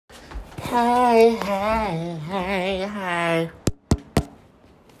Hey, hey, hey, hey.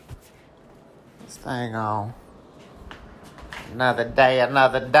 This thing on. Another day,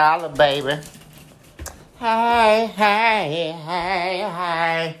 another dollar, baby. Hey, hey, hey,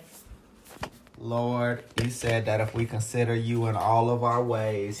 hey. Lord, you said that if we consider you in all of our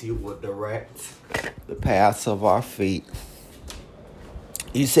ways, you will direct the paths of our feet.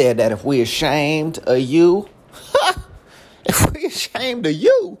 You said that if we ashamed of you, if we ashamed of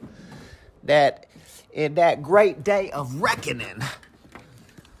you, that in that great day of reckoning,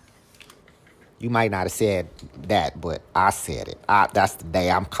 you might not have said that, but I said it. That's the day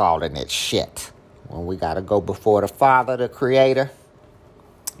I'm calling it shit. When we got to go before the Father, the Creator.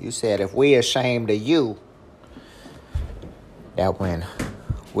 You said if we ashamed of you, that when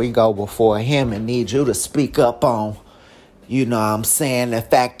we go before Him and need you to speak up on, you know what I'm saying, the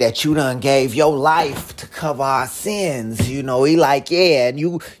fact that you done gave your life to cover our sins. You know, He like, yeah, and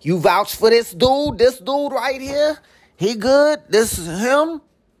you vouch for this dude right here. He good? This is him?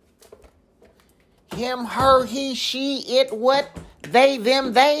 Him, her, he, she, it, what, they,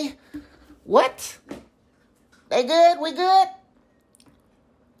 them, they. What? They good? We good?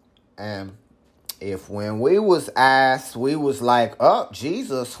 And if when we was asked, we was like, oh,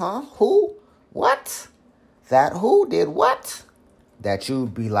 Jesus, huh? Who? What? That who did what? That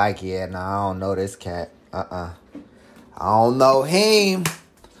you'd be like, yeah, nah, I don't know this cat. I don't know him.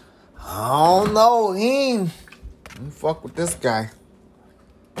 I don't know him. Let me fuck with this guy.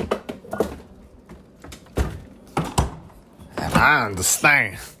 And I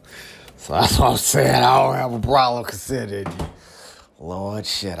understand. So that's what I'm saying. I don't have a problem considering you. Lord,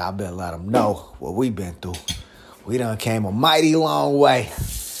 shit, I better let them know what we been through. We done came a mighty long way.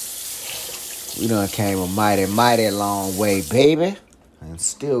 We done came a mighty, mighty long way, baby. And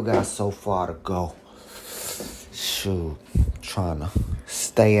still got so far to go. Shoot, trying to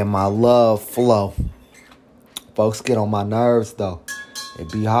stay in my love flow. Folks get on my nerves, though.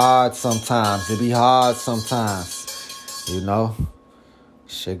 It be hard sometimes. You know?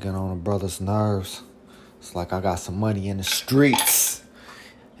 Shit get on a brother's nerves. It's like I got some money in the streets.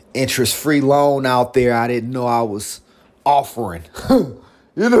 Interest-free loan out there I didn't know I was offering. You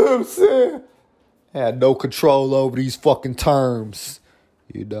know what I'm saying? Had no control over these fucking terms.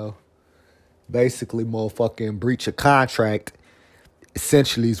 You know? Basically, motherfucking breach of contract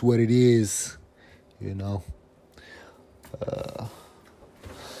essentially is what it is. You know?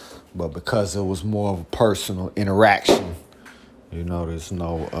 But because it was more of a personal interaction, you know, there's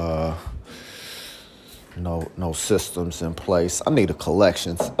no systems in place. I need a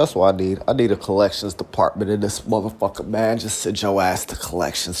collections. That's what I need. I need a collections department in this motherfucker, man. Just send your ass to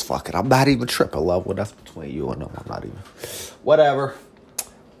collections. Fuck it. I'm not even tripping level. That's between you and them. I'm not even. Whatever.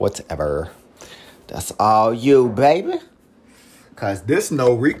 That's all you, baby. Cause this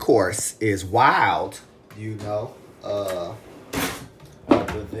no recourse is wild, you know.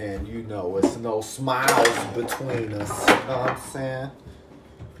 Other than, you know, it's no smiles between us. You know what I'm saying?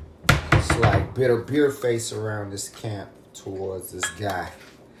 It's like bitter beer face around this camp towards this guy.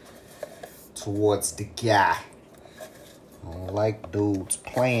 Towards the guy. I don't like dudes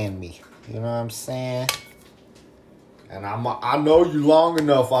playing me. You know what I'm saying? And I know you long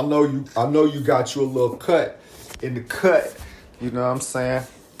enough. I know you got you a little cut in the cut. You know what I'm saying?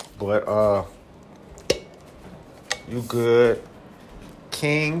 But you good,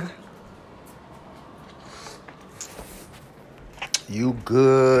 King. You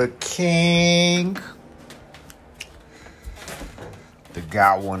good, King. The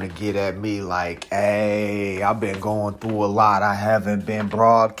guy want to get at me like, hey, I've been going through a lot. I haven't been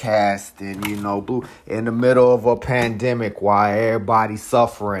broadcasting, you know, in the middle of a pandemic while everybody's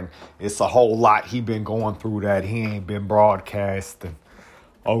suffering. It's a whole lot he been going through that he ain't been broadcasting.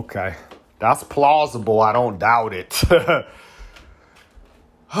 Okay, that's plausible. I don't doubt it.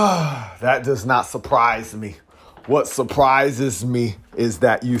 That does not surprise me. What surprises me is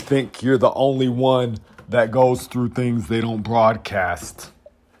that you think you're the only one that goes through things they don't broadcast.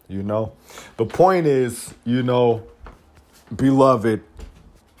 You know? The point is, you know, beloved,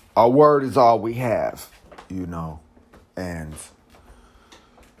 our word is all we have, you know. And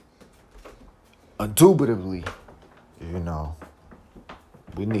indubitably, you know,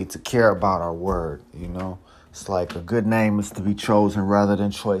 we need to care about our word, you know. It's like a good name is to be chosen rather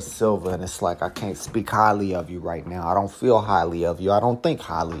than choice silver. And it's like I can't speak highly of you right now. I don't feel highly of you. I don't think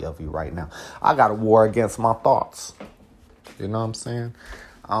highly of you right now. I got a war against my thoughts. You know what I'm saying?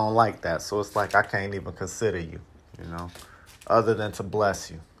 I don't like that. So it's like I can't even consider you, you know, other than to bless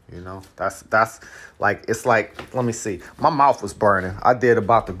you. You know, that's like, it's like, let me see. My mouth was burning. I did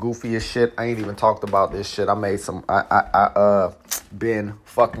about the goofiest shit. I ain't even talked about this shit. I made some, been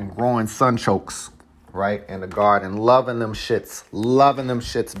fucking growing sunchokes, right, in the garden. Loving them shits.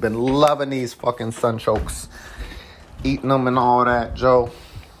 Been loving these fucking sunchokes. Eating them and all that, Joe.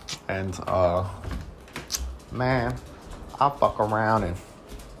 And, man, I'll fuck around and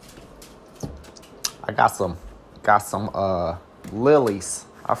I got some lilies.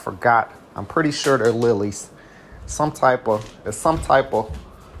 I forgot. I'm pretty sure they're lilies. It's some type of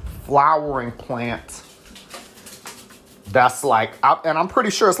flowering plant that's like, and I'm pretty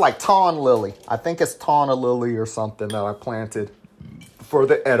sure it's like tawn lily. I think it's tawna lily or something that I planted for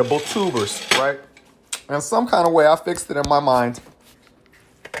the edible tubers, right? And some kind of way I fixed it in my mind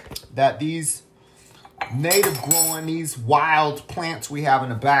that these native growing, these wild plants we have in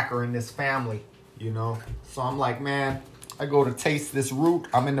the back are in this family, you know? So I'm like, man, I go to taste this root.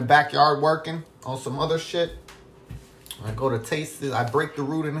 I'm in the backyard working on some other shit. I go to taste it. I break the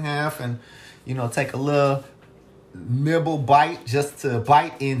root in half and, you know, take a little nibble bite just to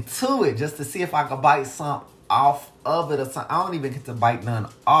bite into it, just to see if I can bite some off of it or something. I don't even get to bite none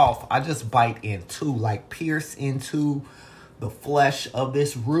off. I just bite into, like pierce into the flesh of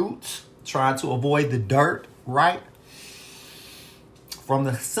this root, trying to avoid the dirt, right? From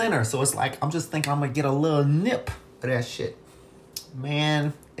the center. So it's like, I'm just thinking I'm going to get a little nip of that shit.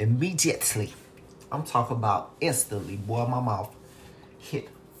 Man, immediately. I'm talking about instantly, boy, my mouth hit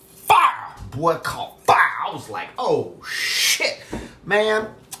fire. Boy, caught fire. I was like, oh, shit. Man,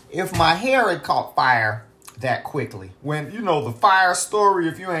 if my hair had caught fire that quickly. When, you know, the fire story,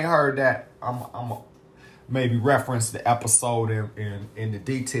 if you ain't heard that, I'm maybe reference the episode in the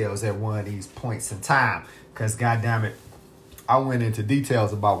details at one of these points in time. Because, goddamn it, I went into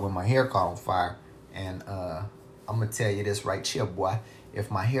details about when my hair caught on fire. And I'm going to tell you this right here, boy. If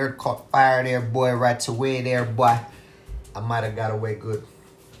my hair caught fire there, boy, right to way there, boy, I might have got away good.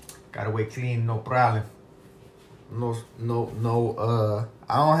 Got away clean, no problem. No,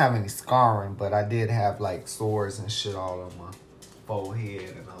 I don't have any scarring, but I did have, like, sores and shit all on my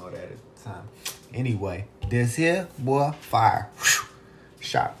forehead and all that at the time. Anyway, this here, boy, fire. Whew,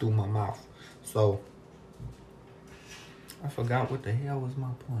 shot through my mouth. So, I forgot what the hell was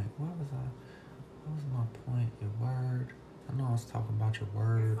my point. What was my point? Your word. I know I was talking about your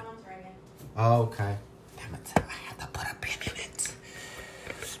word. Oh, okay. Damn it. I have to put a pin in it.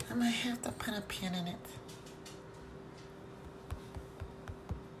 I'm going to have to put a pin in it.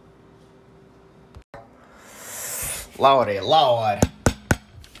 Lordy, Lord. I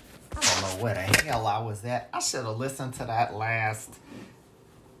don't know where the hell I was at. I should have listened to that last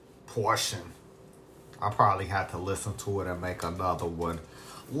portion. I probably had to listen to it and make another one.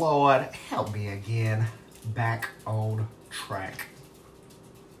 Lord, help me again. Back on track.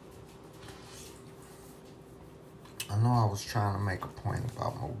 I know I was trying to make a point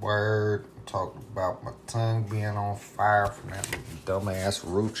about my word. Talked about my tongue being on fire from that dumbass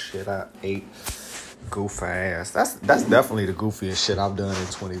root shit I ate. Goof ass. That's definitely the goofiest shit I've done in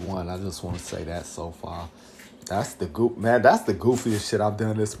 21. I just want to say that so far. That's the goofiest shit I've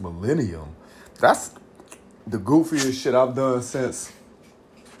done this millennium. That's the goofiest shit I've done since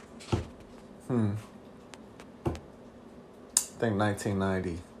I think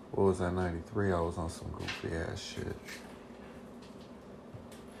 1990. What was that, 93? I was on some goofy ass shit.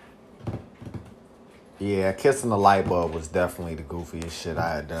 Yeah, kissing the light bulb was definitely the goofiest shit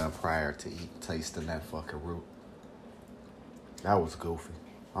I had done prior to tasting that fucking root. That was goofy.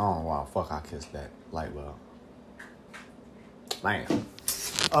 I don't know why the fuck I kissed that light bulb. Man.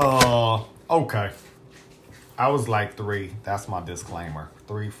 Okay. I was like 3. That's my disclaimer.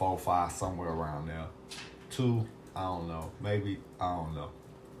 3, 4, 5, somewhere around there. 2, I don't know. Maybe, I don't know.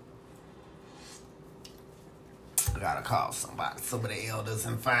 I gotta call somebody, some of the elders,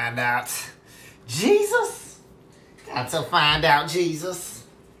 and find out. Jesus? Got to find out, Jesus.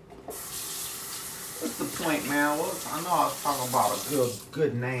 What's the point, man? I know I was talking about a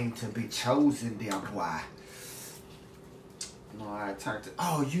good name to be chosen there, boy. No, I turned it.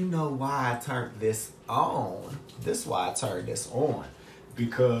 Oh, you know why I turned this on? This is why I turned this on.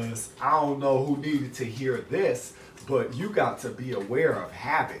 Because I don't know who needed to hear this, but you got to be aware of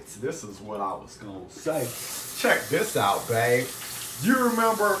habits. This is what I was going to say. Check this out, babe. You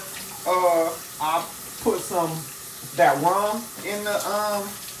remember I put that rum in the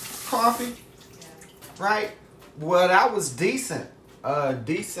coffee? Right? Well, that was decent.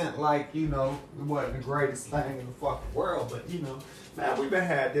 Decent, like, you know, it wasn't the greatest thing in the fucking world, but, you know, man, we've been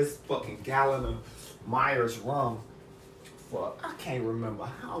had this fucking gallon of Myers rum for, I can't remember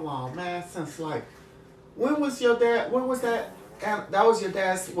how long, man, since, like, when was that And that was your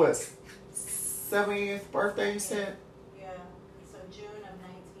dad's, what, 70th birthday, you said? Yeah. So June of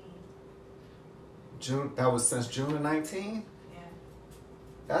 19. June, that was since June of 19? Yeah.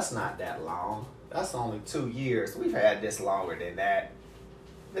 That's not that long. That's only 2 years. We've had this longer than that.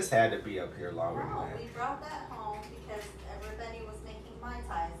 This had to be up here longer than No, that. we brought that home because everybody was making Mai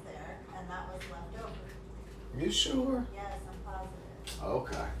Tais there, and that was left over. You sure? Yes, I'm positive.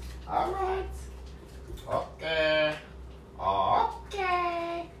 Okay. All right. Okay.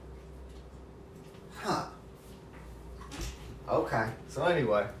 Okay. Huh. Okay. So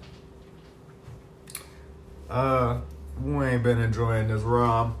anyway. We ain't been enjoying this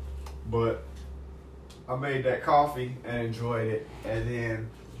rum, but I made that coffee and enjoyed it. And then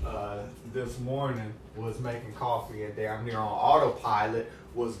this morning was making coffee and down here on autopilot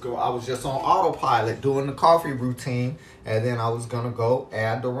I was just on autopilot doing the coffee routine, and then I was gonna go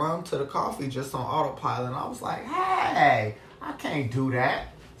add the rum to the coffee just on autopilot, and I was like, hey, I can't do that.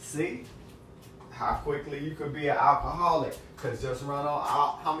 See how quickly you could be an alcoholic, cause just run on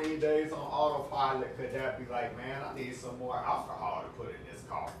how many days on autopilot could that be? Like, man, I need some more alcohol to put in this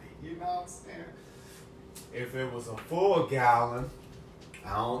coffee. You know what I'm saying? If it was a full gallon,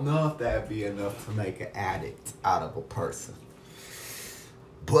 I don't know if that'd be enough to make an addict out of a person.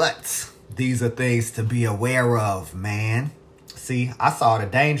 But these are things to be aware of, man. See, I saw the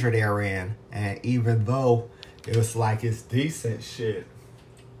danger they're in. And even though it's like it's decent shit,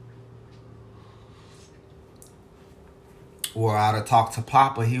 or I'd have talked to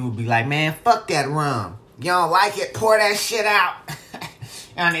Papa, he would be like, man, fuck that rum. You don't like it? Pour that shit out.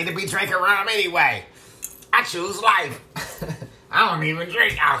 You don't need to be drinking rum anyway. I choose life. I don't even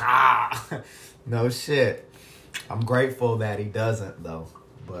drink alcohol. No shit. I'm grateful that he doesn't, though.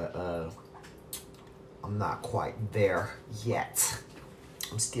 But I'm not quite there yet.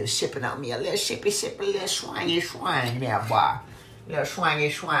 I'm still shipping out me a little shippy, little schwangy there, boy. Little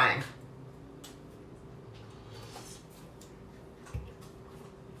schwangy.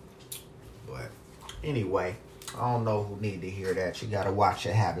 But anyway, I don't know who need to hear that. You gotta watch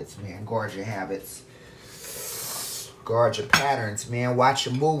your habits, man. Guard your habits. Guard your patterns, man. Watch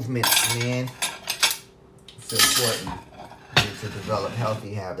your movements, man. It's important. You need to develop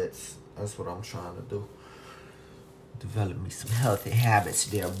healthy habits. That's what I'm trying to do. Develop me some healthy habits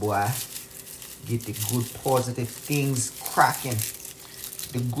there, boy. Get the good positive things cracking.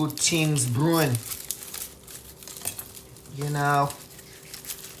 The good things brewing. You know.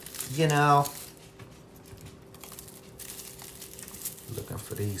 Looking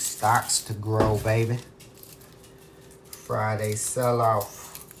for these stocks to grow, baby. Friday sell-off.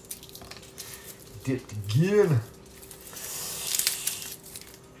 Dipped again.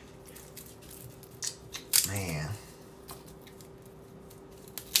 Man.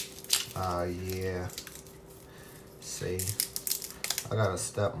 Oh, yeah. See, I gotta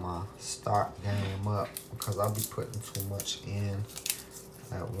step my stock game up because I'll be putting too much in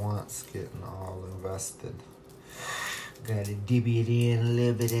at once, getting all invested. Gotta divvy it in a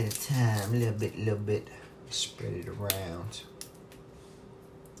little bit at a time, little bit. Spread it around.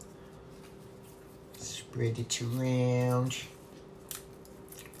 Spread it around.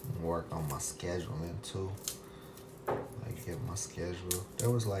 Work on my scheduling too. Like get my schedule. There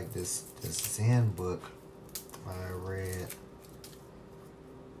was like this Zen book I read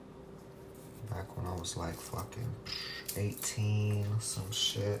back when I was like fucking 18 or some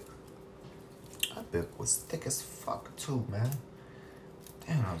shit. That book was thick as fuck too, man.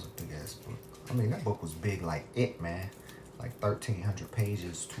 Damn, that was a big ass book. I mean, that book was big like it, man. Like 1,300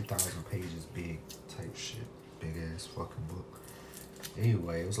 pages, 2,000 pages big type shit. Big ass fucking book.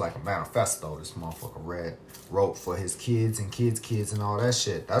 Anyway, it was like a manifesto this motherfucker wrote for his kids and kids and all that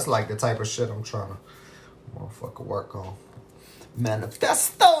shit. That's like the type of shit I'm trying to motherfucker work on.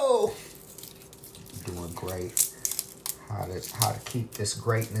 Manifesto! Doing great. How to keep this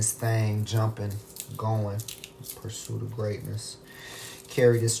greatness thing jumping, going. Pursuit of greatness.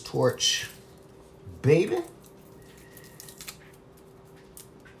 Carry this torch, baby.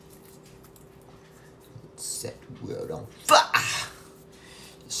 Set the world on fire.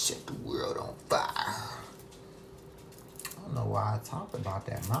 Set the world on fire. I don't know why I talked about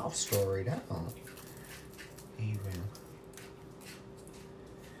that mouth story. That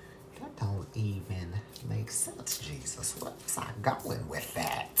don't even make sense, Jesus. Where was I going with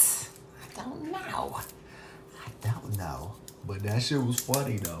that? I don't know. But that shit was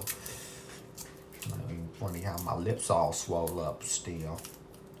funny, though. I mean, funny how my lips all swole up still.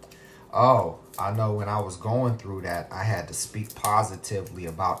 Oh, I know when I was going through that, I had to speak positively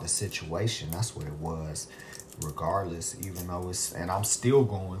about the situation. That's what it was. Regardless, even though and I'm still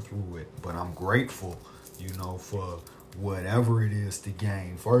going through it, but I'm grateful, for whatever it is to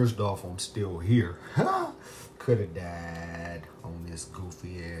gain. First off, I'm still here. Could have died on this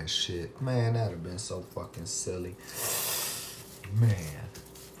goofy ass shit. Man, that'd have been so fucking silly. Man,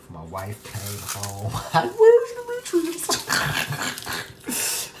 if my wife came home, where's Demetrius?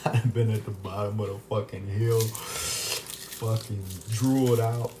 I'd been at the bottom of the fucking hill, fucking drooled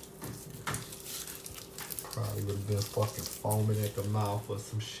out. Probably would have been fucking foaming at the mouth or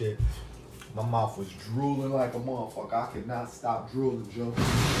some shit. My mouth was drooling like a motherfucker. I could not stop drooling, Joe.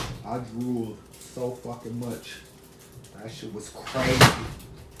 I drooled so fucking much. That shit was crazy.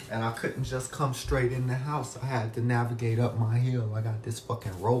 And I couldn't just come straight in the house. I had to navigate up my hill. I got this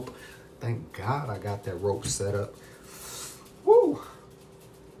fucking rope. Thank God I got that rope set up. Woo!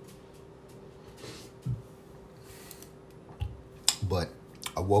 But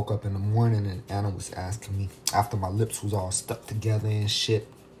I woke up in the morning and Anna was asking me, after my lips was all stuck together and shit,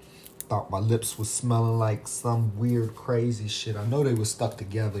 thought my lips was smelling like some weird crazy shit. I know they were stuck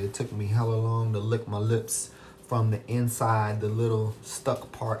together. It took me hella long to lick my lips from the inside, the little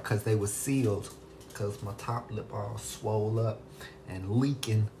stuck part, because they were sealed, because my top lip all swole up and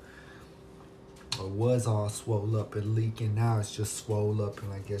leaking, or was all swole up and leaking. Now it's just swole up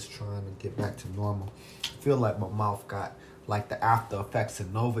and I guess trying to get back to normal. I feel like my mouth got like the after effects of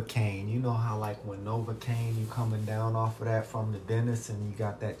Novocaine. You know how like when Novocaine, you coming down off of that from the dentist and you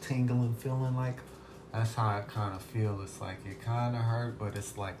got that tingling feeling like? That's how I kind of feel. It's like it kind of hurt, but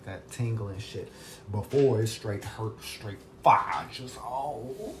it's like that tingling shit. Before, it straight hurt, straight fire. Just,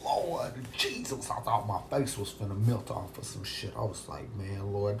 oh, Lord, Jesus. I thought my face was finna melt off of some shit. I was like,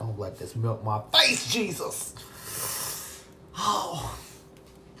 man, Lord, don't let this melt my face, Jesus. Oh.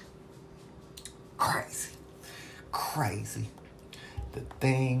 Crazy. Crazy. The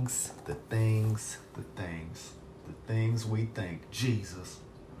things we think. Jesus.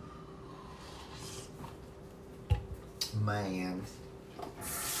 Man.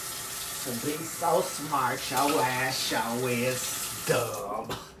 To be so smart, your ass sure is dumb,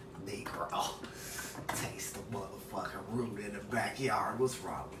 Negro. Taste the motherfucking root in the backyard. What's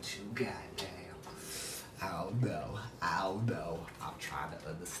wrong with you? Goddamn. I don't know. I'm trying to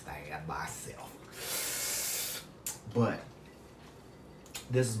understand myself. But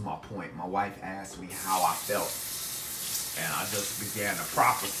this is my point. My wife asked me how I felt, and I just began to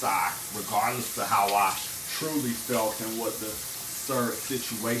prophesy, regardless of how I truly felt and what the current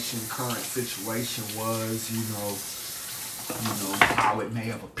situation was. You know how it may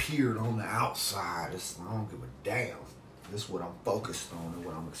have appeared on the outside. I don't give a damn. This is what I'm focused on and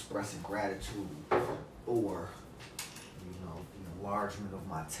what I'm expressing gratitude for. The enlargement of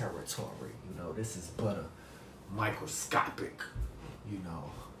my territory. This is but a microscopic,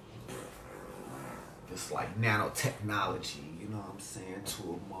 it's like nanotechnology, you know what I'm saying, to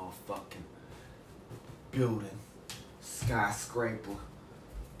a motherfucking building, skyscraper,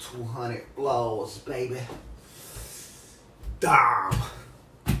 200 floors, baby. Damn.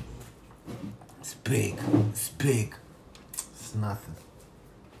 It's big. It's nothing.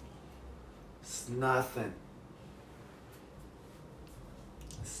 It's nothing.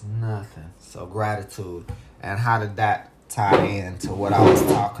 So gratitude. And how did that tie into what I was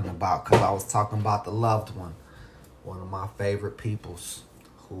talking about? Because I was talking about the loved one of my favorite peoples,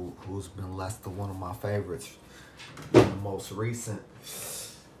 who's been less than one of my favorites in the most recent,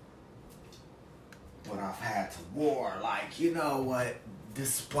 what I've had to war. Like, you know what?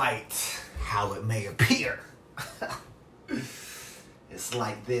 Despite how it may appear, it's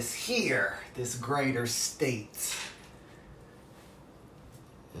like this greater state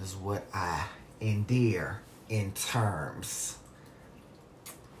is what I endear in terms.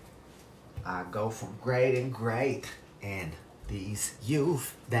 I go from great and great, and these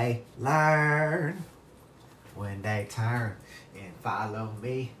youth, they learn when they turn and follow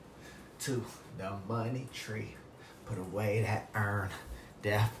me to the money tree. Put away that urn.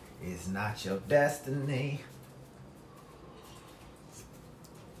 Death is not your destiny.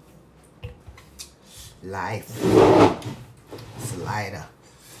 Life is lighter.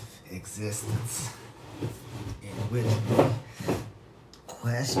 Existence in which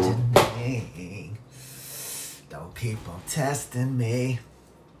questioning. Don't keep on testing me.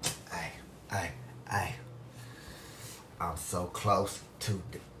 I'm so close to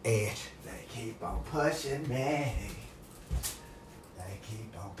the edge. They keep on pushing me. They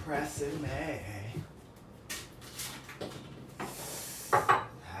keep on pressing me.